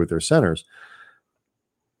Lakers can do with their centers.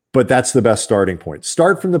 But that's the best starting point.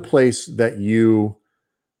 Start from the place that you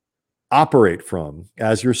operate from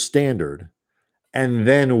as your standard, and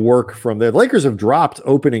then work from there. The Lakers have dropped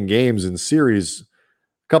opening games in series a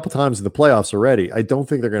couple times in the playoffs already. I don't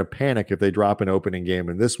think they're going to panic if they drop an opening game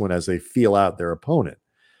in this one as they feel out their opponent.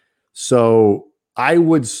 So I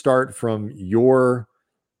would start from your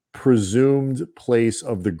presumed place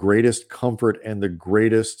of the greatest comfort and the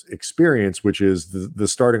greatest experience, which is the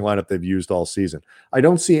starting lineup they've used all season. I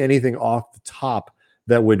don't see anything off the top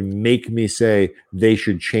that would make me say they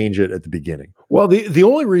should change it at the beginning. Well, the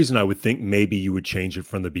only reason I would think maybe you would change it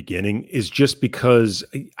from the beginning is just because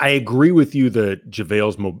I agree with you that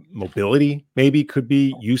JaVale's mobility maybe could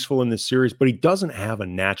be useful in this series, but he doesn't have a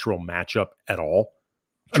natural matchup at all.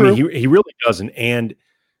 True. I mean, he really doesn't. And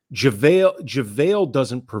JaVale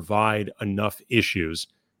doesn't provide enough issues,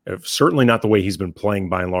 certainly not the way he's been playing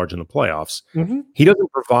by and large in the playoffs. Mm-hmm. He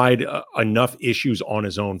doesn't provide enough issues on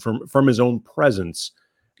his own from his own presence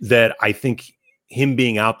that I think him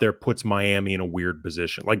being out there puts Miami in a weird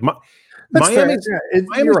position. Like Miami's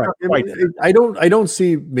you're right. I don't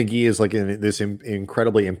see McGee as like this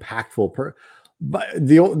incredibly impactful but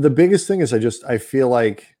the biggest thing is I feel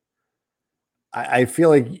like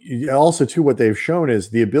also too what they've shown is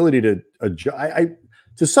the ability to adjust.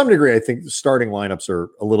 To some degree, I think starting lineups are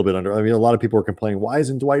a little bit under. I mean, a lot of people are complaining, why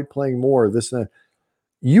isn't Dwight playing more? This and that.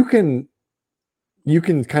 You can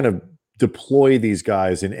kind of deploy these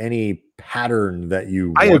guys in any pattern that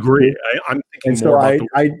you I want. Agree. I'm thinking more about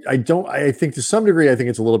I think to some degree, I think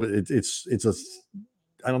it's a little bit,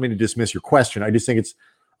 I don't mean to dismiss your question. I just think it's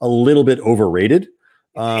a little bit overrated.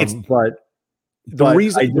 But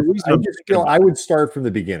I would start from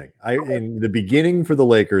the beginning. In the beginning for the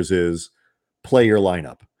Lakers is play your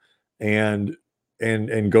lineup and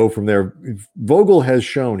go from there. Vogel has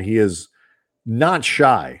shown he is not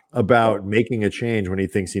shy about making a change when he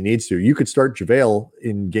thinks he needs to. You could start JaVale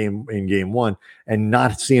in game one and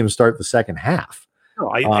not see him start the second half.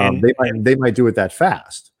 No, they might do it that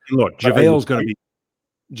fast. Look, JaVale's going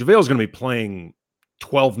to be playing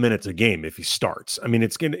 12 minutes a game if he starts. I mean,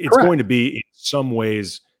 it's going to be in some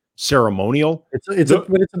ways ceremonial.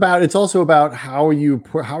 It's also about how are you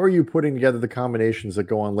putting together the combinations that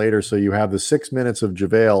go on later. So you have the 6 minutes of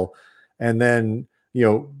JaVale, and then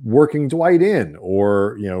working Dwight in,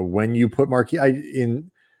 or when you put Markieff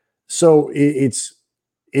in. So it's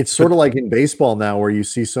sort of like in baseball now, where you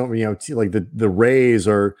see so like the Rays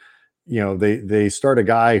are. They start a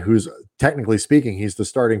guy who's technically speaking, he's the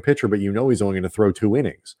starting pitcher, but he's only going to throw 2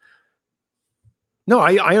 innings. No,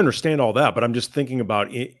 I understand all that, but I'm just thinking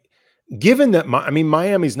about it. Given that,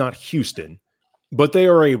 Miami's not Houston, but they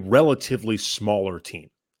are a relatively smaller team.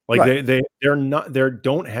 Like right. they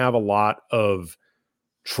don't have a lot of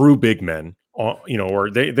true big men,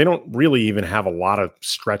 or they don't really even have a lot of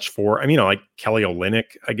stretch for. Like Kelly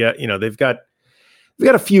Olynyk, I get. They've got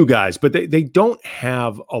a few guys, but they don't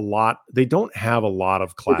have a lot. They don't have a lot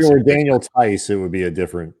of classic. If it were Daniel Tice, it would be a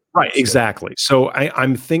different. Right, exactly. So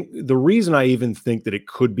I'm the reason I even think that it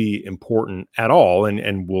could be important at all,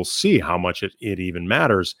 and we'll see how much it even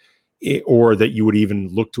matters, or that you would even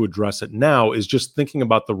look to address it now, is just thinking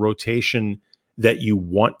about the rotation that you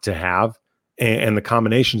want to have and the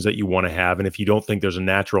combinations that you want to have. And if you don't think there's a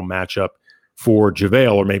natural matchup for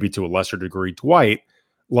JaVale, or maybe to a lesser degree Dwight,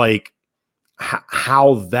 like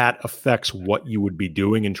how that affects what you would be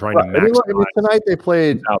doing and trying to maximize. Tonight they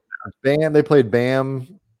played Bam. They played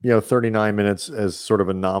Bam. 39 minutes as sort of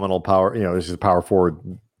a nominal power, this is a power forward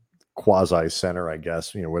quasi center, I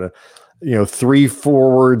guess, with 3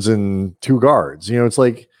 forwards and 2 guards, it's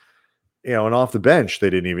like, and off the bench,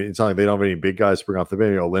 it's not like they don't have any big guys to bring off the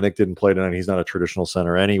bench. Olynyk didn't play tonight. He's not a traditional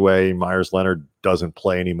center anyway. Myers Leonard doesn't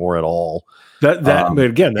play anymore at all. But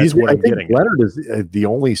again, that's what I'm getting. Leonard is the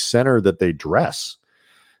only center that they dress.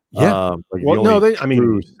 Yeah.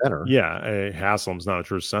 Center. Yeah. Haslam's not a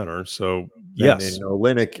true center. So yes. And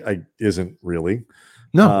Olynyk isn't really.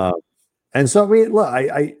 No. And so look,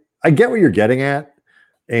 I get what you're getting at.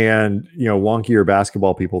 And, wonkier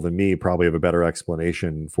basketball people than me probably have a better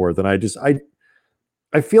explanation for it than I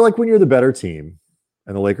feel like when you're the better team,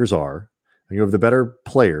 and the Lakers are, and you have the better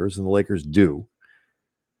players, and the Lakers do,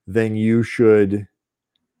 then you should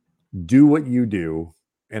do what you do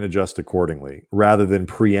and adjust accordingly rather than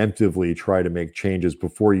preemptively try to make changes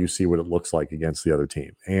before you see what it looks like against the other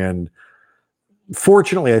team. And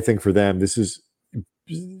fortunately, I think for them, it's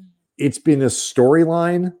been a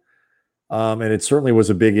storyline. And it certainly was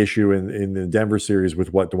a big issue in the Denver series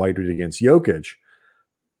with what Dwight did against Jokic,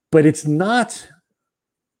 but it's not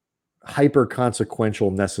hyper consequential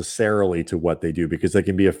necessarily to what they do, because they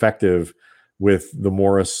can be effective with the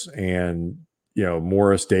Morris and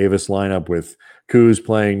Morris Davis lineup with Kuz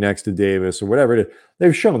playing next to Davis or whatever it is.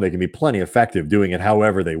 They've shown they can be plenty effective doing it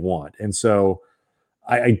however they want. And so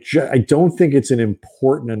I don't think it's an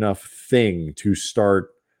important enough thing to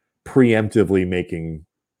start preemptively making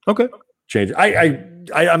changes.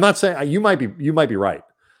 I'm not saying you might be right,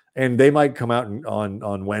 and they might come out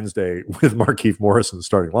on Wednesday with Markieff Morris in the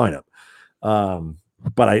starting lineup.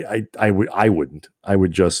 But I wouldn't. I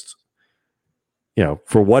would just,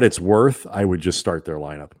 for what it's worth, I would just start their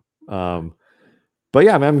lineup. But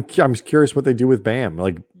yeah, I'm curious what they do with Bam.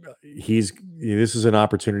 Like this is an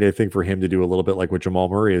opportunity, I think, for him to do a little bit like what Jamal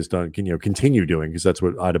Murray has done, continue doing, because that's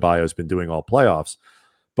what Adebayo has been doing all playoffs,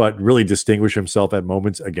 but really distinguish himself at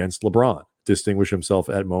moments against LeBron, distinguish himself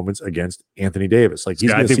at moments against Anthony Davis. Like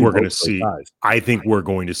I think we're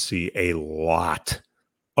going to see a lot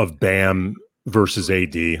of Bam versus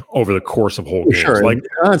AD over the course of whole games. Sure. I'm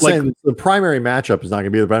not saying the primary matchup is not going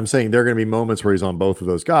to be there, but I'm saying there are going to be moments where he's on both of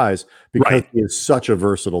those guys because he is such a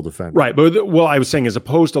versatile defender. Right. But I was saying, as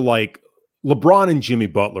opposed to like LeBron and Jimmy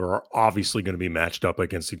Butler are obviously going to be matched up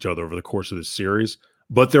against each other over the course of this series,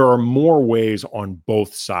 but there are more ways on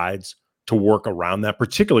both sides to work around that,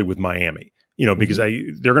 particularly with Miami. Because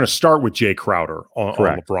they're going to start with Jay Crowder on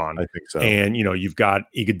LeBron. I think so. And you've got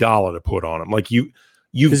Iguodala to put on him. Like you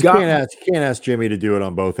can't ask Jimmy to do it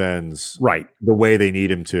on both ends, right? The way they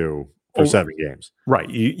need him to for 7 games, right?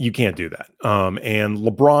 You can't do that. And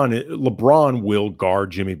LeBron will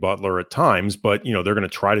guard Jimmy Butler at times, but they're going to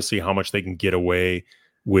try to see how much they can get away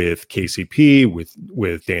with KCP,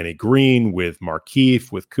 with Danny Green, with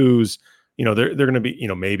Markieff, with Kuz. They're going to be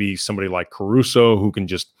maybe somebody like Caruso who can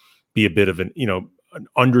just be a bit of an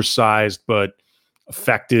undersized but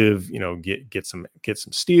effective, get some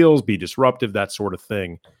steals, be disruptive, that sort of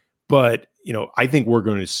thing. But I think we're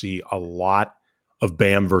going to see a lot of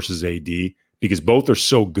Bam versus AD because both are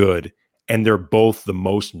so good and they're both the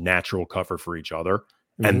most natural cover for each other.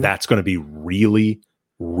 And that's going to be really,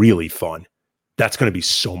 really fun. That's going to be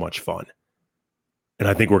so much fun. And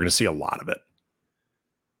I think we're going to see a lot of it.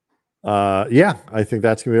 Yeah, I think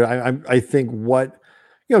that's going to be, I think what,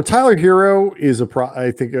 Tyler Hero is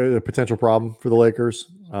I think a potential problem for the Lakers.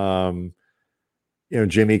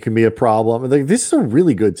 Jimmy can be a problem. Like, this is a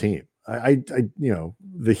really good team.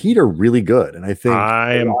 The Heat are really good. And I think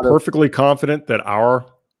I am perfectly confident that our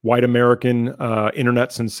white American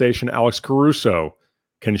internet sensation, Alex Caruso,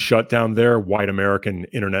 can shut down their white American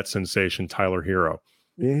internet sensation, Tyler Hero.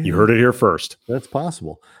 Yeah. You heard it here first. That's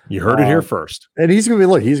possible. You heard it here first. And he's going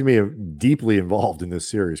to be deeply involved in this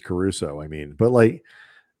series, Caruso. I mean, but like,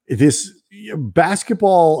 this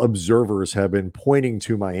basketball observers have been pointing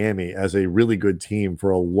to Miami as a really good team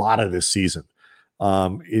for a lot of this season.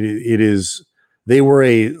 They were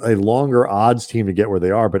a longer odds team to get where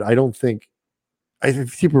they are, but I think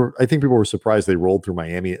people were surprised they rolled through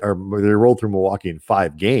Miami, or they rolled through Milwaukee in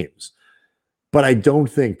 5 games. But I don't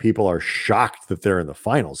think people are shocked that they're in the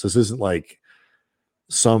finals. This isn't like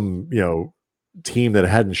some, team that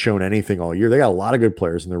hadn't shown anything all year. They got a lot of good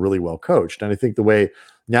players and they're really well coached. And I think the way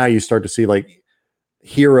now you start to see like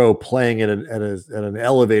Hero playing at an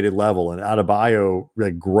elevated level and Adebayo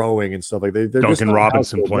like growing and stuff like they're Duncan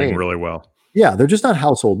Robinson playing really well. Yeah, they're just not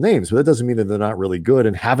household names, but that doesn't mean that they're not really good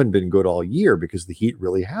and haven't been good all year, because the Heat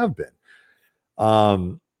really have been.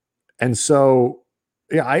 And so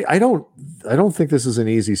yeah, I don't think this is an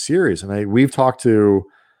easy series. And we've talked to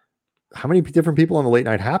how many different people on the late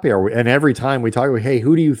night happy hour, and every time we talk about, hey,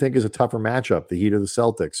 who do you think is a tougher matchup, the Heat or the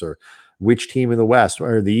Celtics, or which team in the West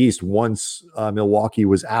or the East once Milwaukee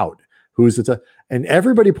was out? Who's and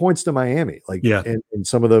everybody points to Miami, like and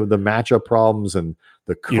some of the matchup problems and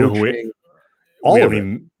the coaching. We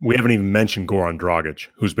haven't even mentioned Goran Dragic,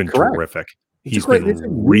 who's been terrific. He's been it's a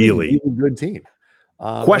really good team.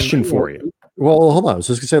 Question for you. Well, hold on. I was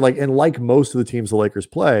just gonna say, like, and like most of the teams the Lakers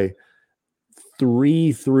play,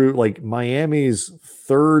 3 through like Miami's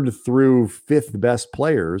 3rd through 5th best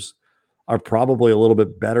players are probably a little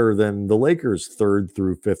bit better than the Lakers' 3rd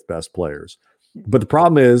through 5th best players. But the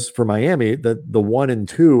problem is for Miami that the 1 and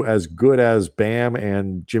 2, as good as Bam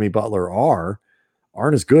and Jimmy Butler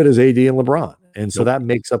aren't as good as AD and LeBron. And so Nope. that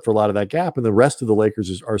makes up for a lot of that gap. And the rest of the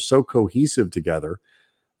Lakers are so cohesive together.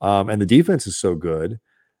 And the defense is so good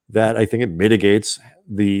that I think it mitigates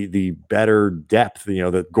the better depth.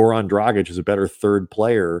 That Goran Dragic is a better third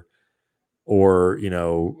player, or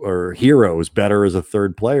Hero is better as a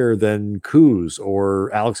third player than Kuz or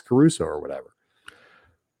Alex Caruso or whatever.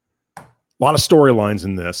 A lot of storylines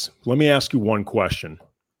in this. Let me ask you one question.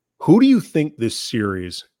 Who do you think this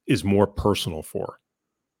series is more personal for?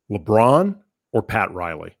 LeBron or Pat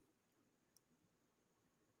Riley?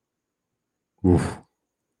 Oof.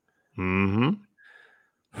 Mm-hmm.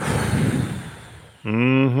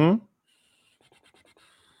 Mm-hmm.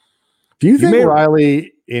 Do you think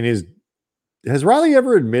Riley has Riley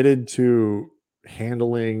ever admitted to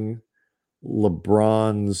handling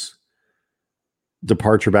LeBron's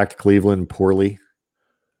departure back to Cleveland poorly?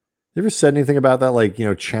 You ever said anything about that? Like,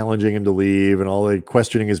 challenging him to leave and all the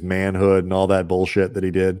questioning his manhood and all that bullshit that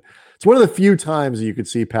he did. It's one of the few times that you could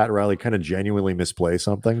see Pat Riley kind of genuinely misplay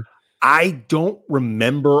something. I don't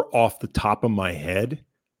remember off the top of my head,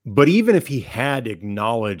 but even if he had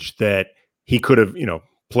acknowledged that he could have,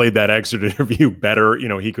 played that exit interview better,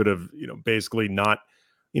 he could have, basically not,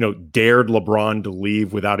 dared LeBron to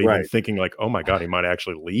leave without even thinking like, oh my God, he might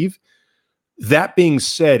actually leave. That being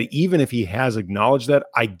said, even if he has acknowledged that,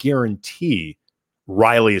 I guarantee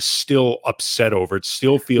Riley is still upset over it,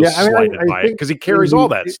 still feels slighted by it because he carries all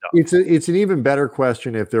that stuff. It's an even better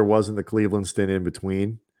question if there wasn't the Cleveland stint in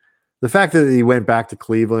between. The fact that he went back to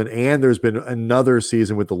Cleveland and there's been another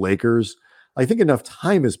season with the Lakers, I think enough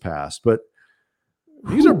time has passed. But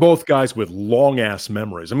these are both guys with long ass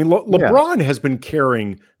memories. I mean, LeBron has been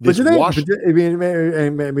carrying this.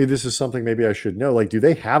 Maybe this is something maybe I should know. Like, do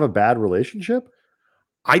they have a bad relationship?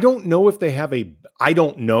 I don't know if they have I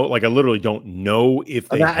don't know. Like, I literally don't know if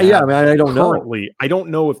they have. Yeah, I don't know. I don't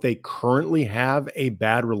know if they currently have a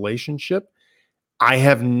bad relationship. I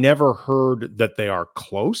have never heard that they are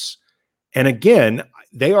close. And again,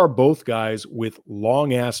 they are both guys with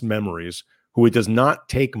long ass memories who it does not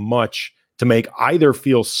take much to make either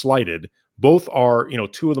feel slighted. Both are,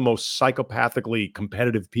 two of the most psychopathically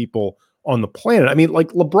competitive people on the planet. I mean, like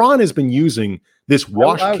LeBron has been using this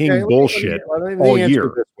King bullshit all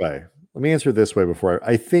year. Let me answer it this way before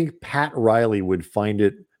I think Pat Riley would find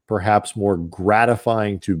it perhaps more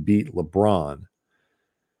gratifying to beat LeBron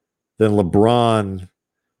than LeBron,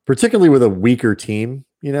 particularly with a weaker team,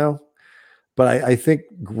 But I think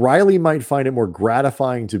Riley might find it more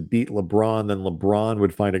gratifying to beat LeBron than LeBron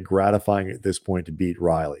would find it gratifying at this point to beat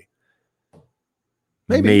Riley.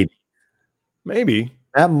 Maybe.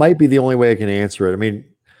 That might be the only way I can answer it. I mean,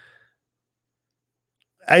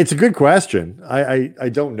 it's a good question. I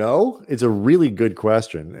don't know. It's a really good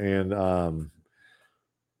question. And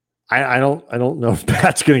I don't know if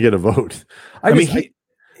Pat's going to get a vote.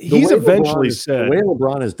 He's eventually said the way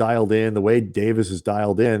LeBron is dialed in, the way Davis is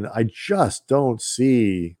dialed in, I just don't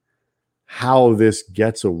see how this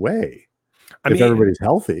gets away if everybody's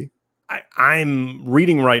healthy. I'm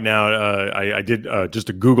reading right now. I did just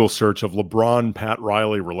a Google search of LeBron Pat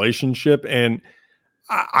Riley relationship, and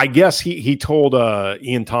I guess he told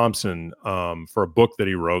Ian Thompson for a book that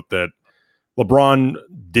he wrote that LeBron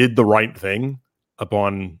did the right thing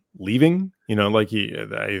upon leaving.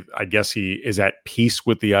 I guess he is at peace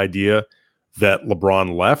with the idea that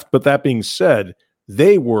LeBron left. But that being said,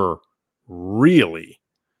 they were really,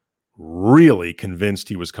 really convinced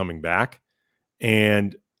he was coming back.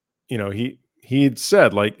 And, he had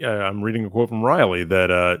said, like, I'm reading a quote from Riley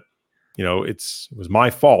that, it was my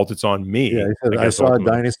fault. It's on me. Yeah, he said, I saw a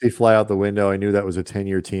dynasty fly out the window. I knew that was a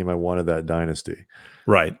 10-year team. I wanted that dynasty.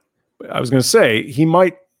 Right. I was going to say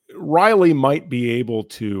Riley might be able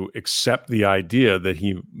to accept the idea that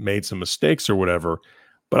he made some mistakes or whatever,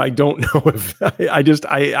 but I don't know if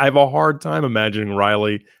I have a hard time imagining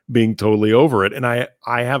Riley being totally over it. And I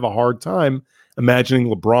have a hard time imagining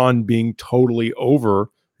LeBron being totally over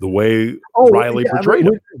the way Riley portrayed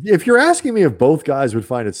him. If you're asking me if both guys would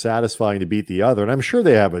find it satisfying to beat the other, and I'm sure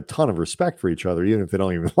they have a ton of respect for each other, even if they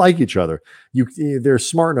don't even like each other, they're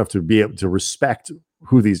smart enough to be able to respect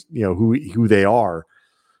who they are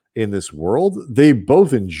in this world. They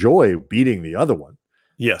both enjoy beating the other one.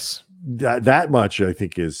 Yes. That much I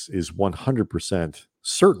think is 100%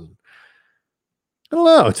 certain. I don't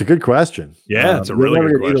know. It's a good question. Yeah, it's a really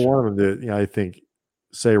good question. Either one of them to, I think,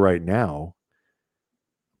 say right now.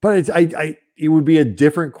 But it would be a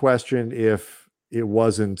different question if it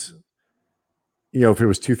wasn't, if it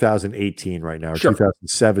was 2018 right now or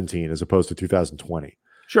 2017 as opposed to 2020.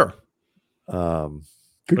 Sure.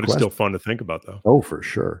 Good but question. It's still fun to think about, though. Oh, for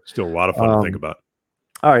sure. Still a lot of fun to think about.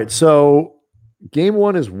 All right, so game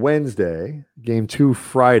 1 is Wednesday, game 2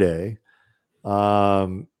 Friday.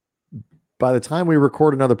 By the time we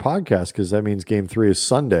record another podcast, because that means game 3 is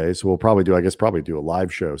Sunday, so we'll probably do a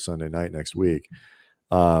live show Sunday night next week,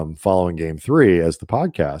 following game 3 as the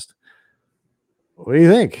podcast. What do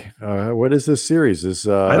you think? What is this series?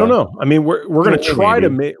 I don't know. I mean, we're going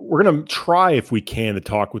to try if we can to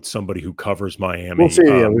talk with somebody who covers Miami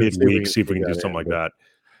midweek, see if we can do something like that.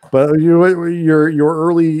 But your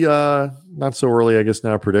early, not so early, I guess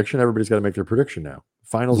now prediction. Everybody's got to make their prediction now.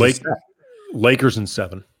 Finals. Lakers in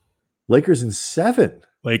 7. Lakers in 7.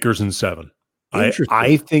 Lakers in 7.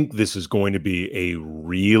 I think this is going to be a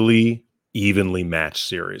really evenly matched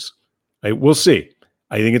series. We'll see.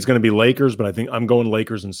 I think it's going to be Lakers, but I think I'm going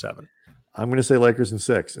Lakers in 7. I'm going to say Lakers in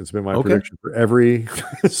 6. It's been my prediction for every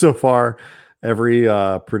so far,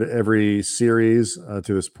 every series to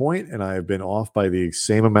this point, and I have been off by the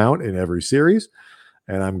same amount in every series,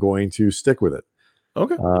 and I'm going to stick with it.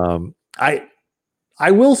 Okay.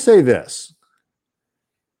 I will say this.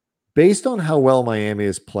 Based on how well Miami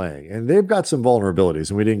is playing, and they've got some vulnerabilities,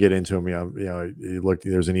 and we didn't get into them.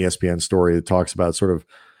 There's an ESPN story that talks about sort of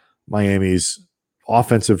Miami's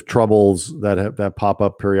offensive troubles that pop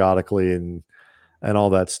up periodically and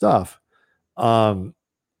all that stuff.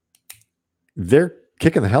 They're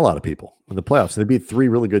kicking the hell out of people in the playoffs. They beat 3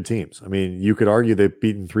 really good teams. I mean, you could argue they've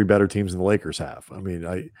beaten 3 better teams than the Lakers have. I mean,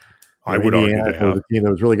 I would argue they have a team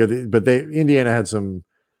that was really good, but Indiana had some.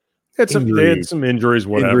 They had some injuries,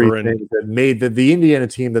 whatever, and that made the Indiana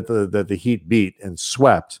team that the Heat beat and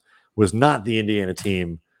swept was not the Indiana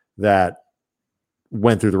team that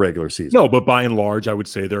went through the regular season. No, but by and large, I would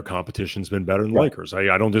say their competition's been better than Lakers.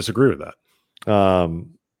 I don't disagree with that.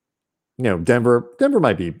 Denver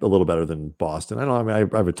might be a little better than Boston. I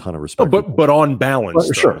have a ton of respect. But on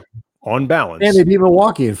balance, sure. On balance, and they beat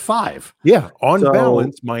Milwaukee in 5. Yeah,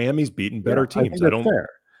 balance, Miami's beaten better teams. I don't. Fair.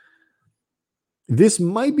 This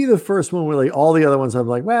might be the first one where like all the other ones I'm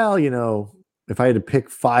like, well, if I had to pick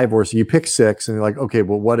 5 or so, you pick 6 and you're like, okay,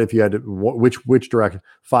 well, what if you had to, which direction,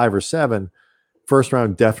 5 or 7? First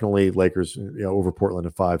round, definitely Lakers, over Portland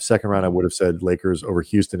in 5. Second round, I would have said Lakers over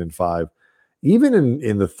Houston in 5. Even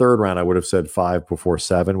in the third round, I would have said 5 before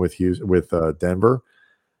 7 with Denver.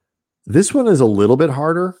 This one is a little bit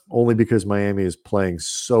harder only because Miami is playing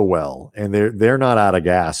so well and they're not out of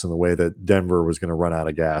gas in the way that Denver was going to run out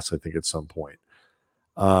of gas, I think, at some point.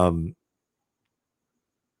 I'll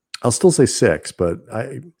still say 6, but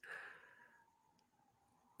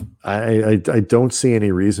I don't see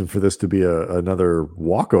any reason for this to be another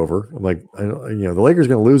walkover. I'm like, the Lakers are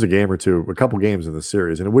going to lose a couple games in the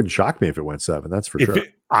series, and it wouldn't shock me if it went 7. That's for sure.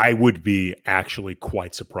 I would be actually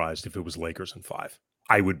quite surprised if it was Lakers in 5.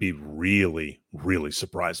 I would be really, really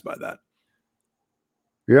surprised by that.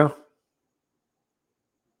 Yeah,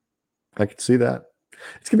 I could see that.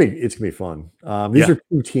 It's gonna be fun. These are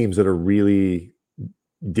 2 teams that are really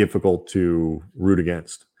difficult to root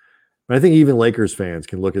against. And I think even Lakers fans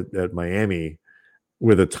can look at Miami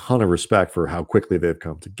with a ton of respect for how quickly they've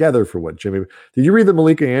come together. For what Jimmy? Did you read the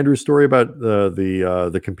Malika Andrews story about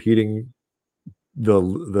the competing?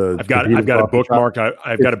 I've got a bookmark.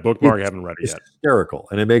 I've got a bookmark. I haven't read it yet. Hysterical,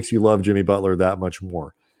 and it makes you love Jimmy Butler that much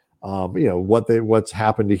more. What's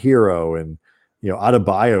happened to Hero and.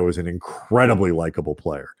 Adebayo is an incredibly likable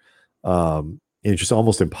player. It's just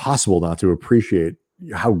almost impossible not to appreciate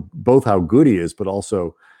how good he is, but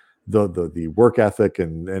also the work ethic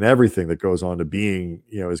and everything that goes on to being,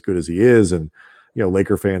 as good as he is. And,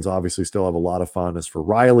 Laker fans obviously still have a lot of fondness for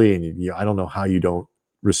Riley. And I don't know how you don't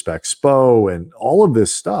respect Spo and all of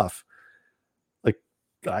this stuff. Like,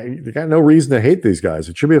 I got no reason to hate these guys.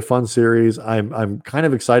 It should be a fun series. I'm kind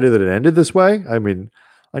of excited that it ended this way. I mean,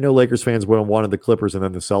 I know Lakers fans would have wanted the Clippers and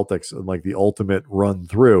then the Celtics and like the ultimate run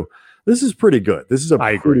through. This is pretty good. This is a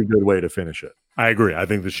pretty good way to finish it. I agree. I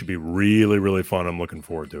think this should be really, really fun. I'm looking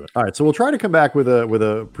forward to it. All right, so we'll try to come back with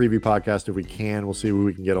a preview podcast if we can. We'll see who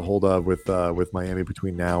we can get a hold of with Miami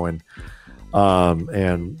between now and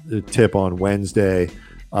the tip on Wednesday.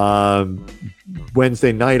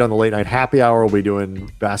 Wednesday night on the late night happy hour, we'll be doing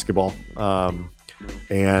basketball.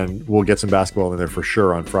 And we'll get some basketball in there for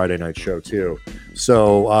sure on Friday night show too.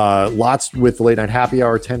 So lots with the late night happy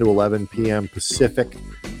hour, 10 to 11 p.m. Pacific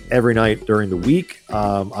every night during the week.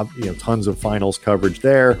 Tons of finals coverage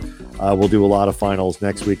there. We'll do a lot of finals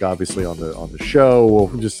next week, obviously on the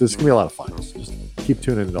show. This is gonna be a lot of finals. Just keep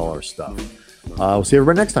tuning into all our stuff. We'll see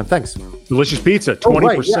everybody next time. Thanks. Delicious Pizza,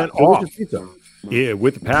 20% off. Delicious Pizza. Yeah,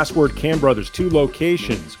 with the password Cam Brothers, 2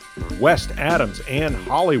 locations. West Adams, and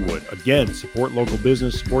Hollywood. Again, support local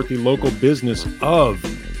business, support the local business of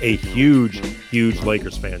a huge, huge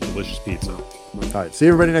Lakers fan. Delicious pizza. All right. See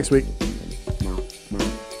everybody next week.